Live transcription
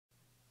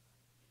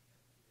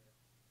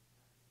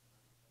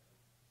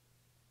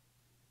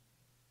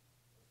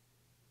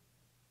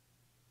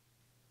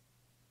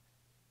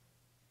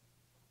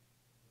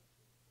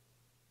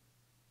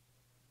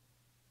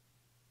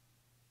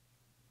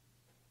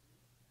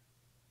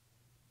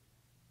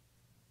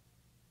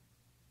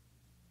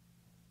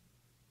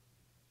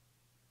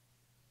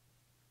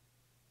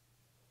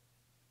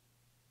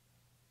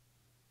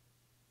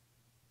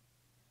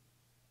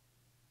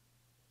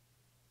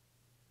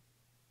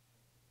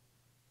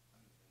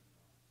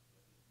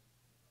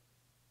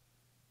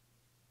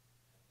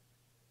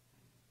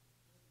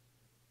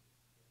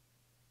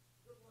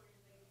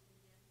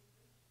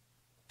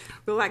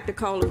We'd like to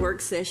call a work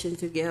session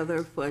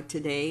together for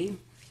today.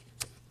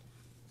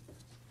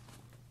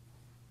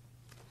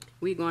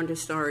 We're going to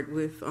start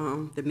with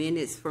the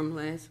minutes from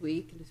last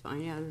week to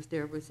find out if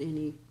there was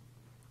any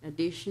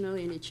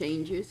any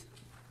changes.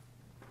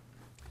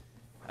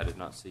 I did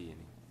not see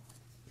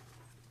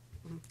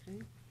any.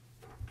 Okay.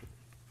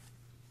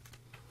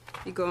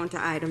 You go on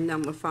to item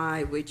number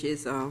 5, which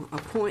is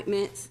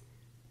appointments.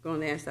 Going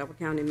to ask our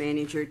county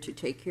manager to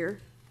take care.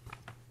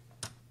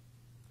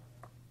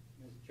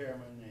 Mr.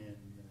 Chairman and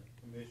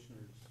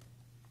Commissioners,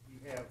 you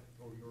have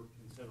for your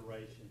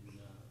consideration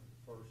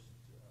first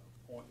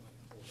appointment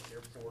for the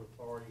Airport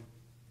Authority.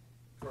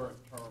 Current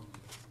term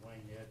of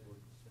Wayne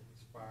Edwards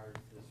expired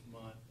this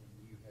month, and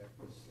you have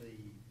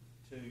received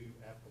 2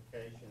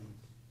 applications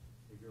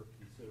for your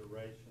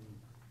consideration.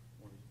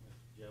 One is Mr.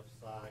 Jeff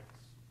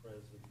Sykes,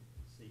 President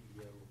and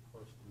CEO of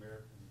First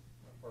America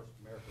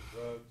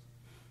Drugs,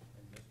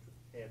 and Mr.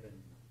 Kevin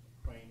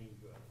Craney,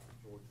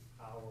 Georgia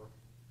Power.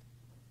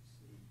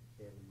 See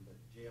Kevin, but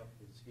Jeff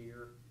is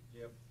here.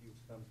 Jeff, if you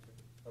would come to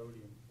the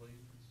podium,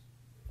 please.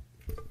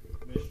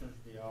 Commissioners,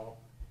 do y'all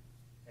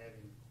have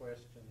any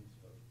questions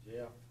of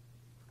Jeff?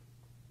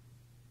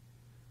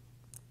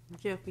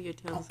 Jeff, will you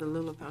tell us a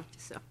little about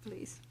yourself,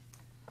 please?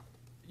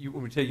 You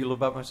want me to tell you a little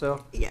about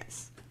myself?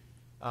 Yes.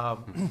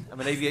 I'm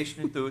an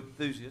aviation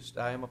enthusiast.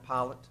 I am a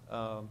pilot.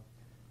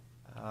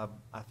 I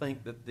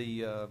think that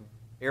the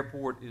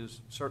airport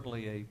is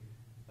certainly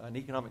an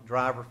economic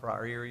driver for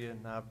our area,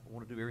 and I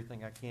want to do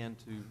everything I can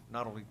to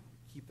not only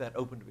keep that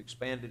open, to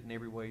expand it in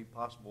every way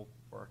possible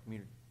for our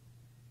community.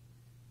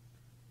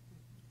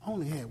 I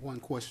only had one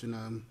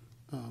question,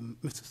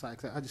 Mr.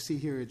 Sykes. I just see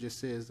here it just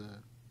says,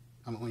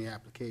 on your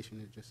application,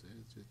 it just says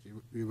that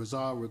you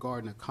resolve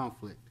regarding a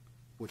conflict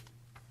with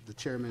the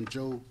chairman,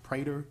 Joe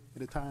Prater, at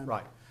the time.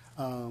 Right.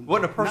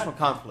 Wasn't a personal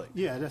conflict.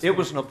 Yeah, it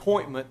was an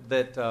appointment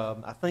that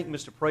I think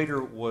Mr.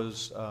 Prater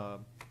was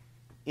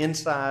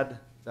inside.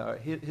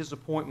 His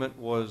appointment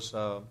was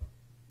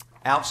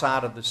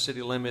outside of the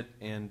city limit,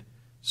 and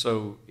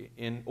so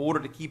in order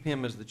to keep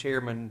him as the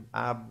chairman,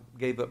 I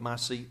gave up my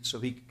seat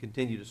so he could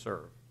continue to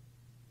serve.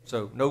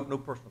 So no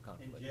personal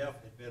conflict. And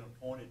Jeff had been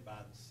appointed by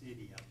the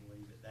city, I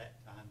believe, at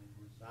that time, and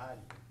resided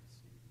in the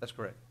city. That's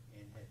correct.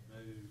 And had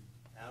moved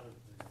out of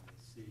the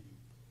city,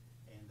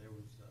 and there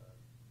was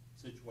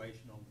a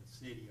situation on the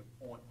city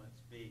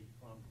appointments being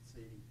from the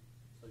city,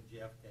 so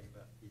Jeff gave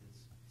up his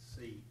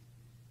seat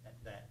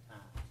at that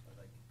time, so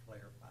they could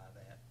clarify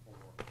that for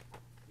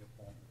the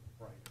appointment of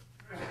Prater.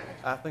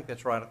 I think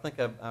that's right. I think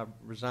I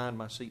resigned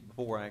my seat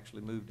before I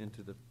actually moved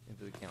into the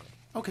county.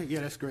 Okay, yeah,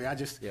 that's great. I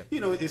just, Yeah.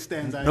 it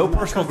stands out. No It's not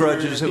personal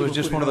customary grudges. that It was people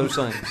just put one of it those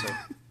on. things. So.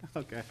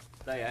 Okay.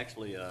 They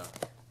actually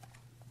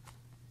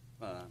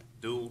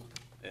dueled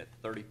at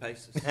 30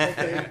 paces.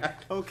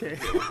 Okay.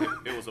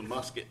 It was a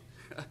musket.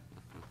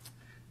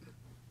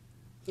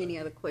 Any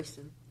other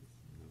questions?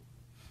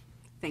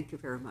 Thank you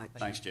very much.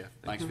 Thanks, Jeff.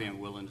 Thanks for being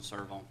willing to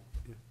serve on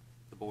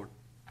the board.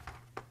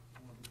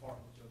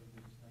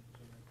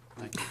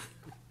 Thank you.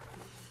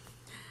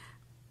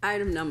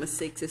 Item number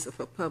 6 is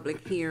for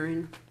public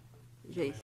hearing. Jason.